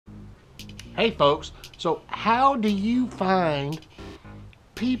Hey folks, so how do you find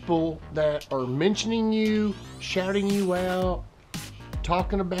people that are mentioning you, shouting you out,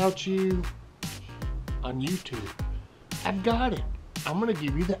 talking about you on YouTube? I've got it. I'm gonna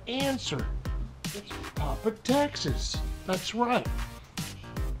give you the answer. It's PAPATexas. That's right.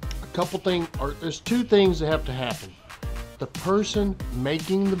 There's two things that have to happen. The person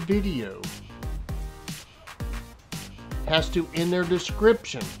making the video has to, in their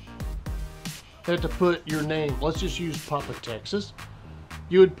description, they have to put your name. Let's just use PAPATexas.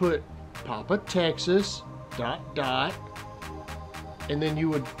 You would put PAPATexas ... and then you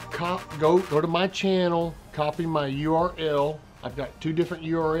would go to my channel, copy my URL. I've got two different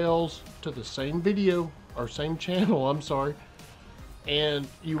URLs to the same video, or same channel, I'm sorry. And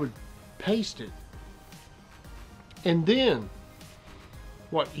you would paste it. And then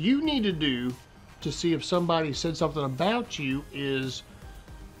what you need to do to see if somebody said something about you is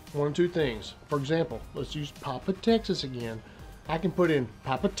one of two things. For example, let's use PAPATexas again. I can put in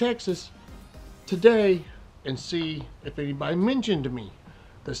PAPATexas today and see if anybody mentioned me.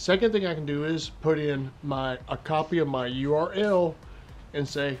 The second thing I can do is put in a copy of my URL and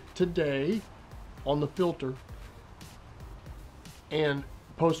say today on the filter and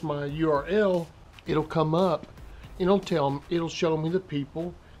post my URL. It'll come up. It'll show me the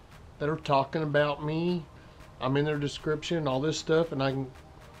people that are talking about me. I'm in their description, all this stuff, and I can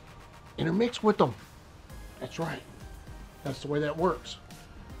intermix with them. That's right. That's the way that works.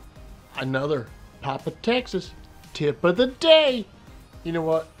 Another PAPATexas tip of the day. You know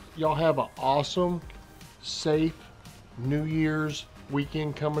what? Y'all have an awesome, safe New Year's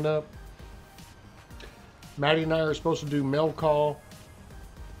weekend coming up. Maddie and I are supposed to do mail call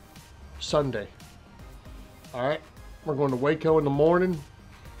Sunday. All right, we're going to Waco in the morning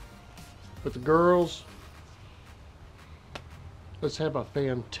with the girls. Let's have a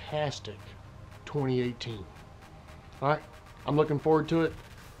fantastic 2018. All right, I'm looking forward to it.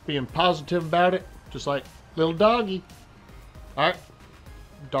 Being positive about it, just like little doggy. All right,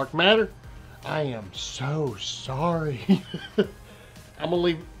 Dark Matter, I am so sorry. I'm gonna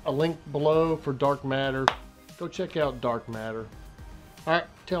leave a link below for Dark Matter. Go check out Dark Matter. All right,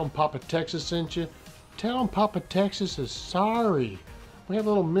 tell them PAPATexas sent you. Tell them PAPATexas is sorry. We had a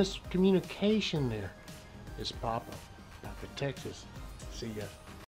little miscommunication there. It's PAPATexas. See ya.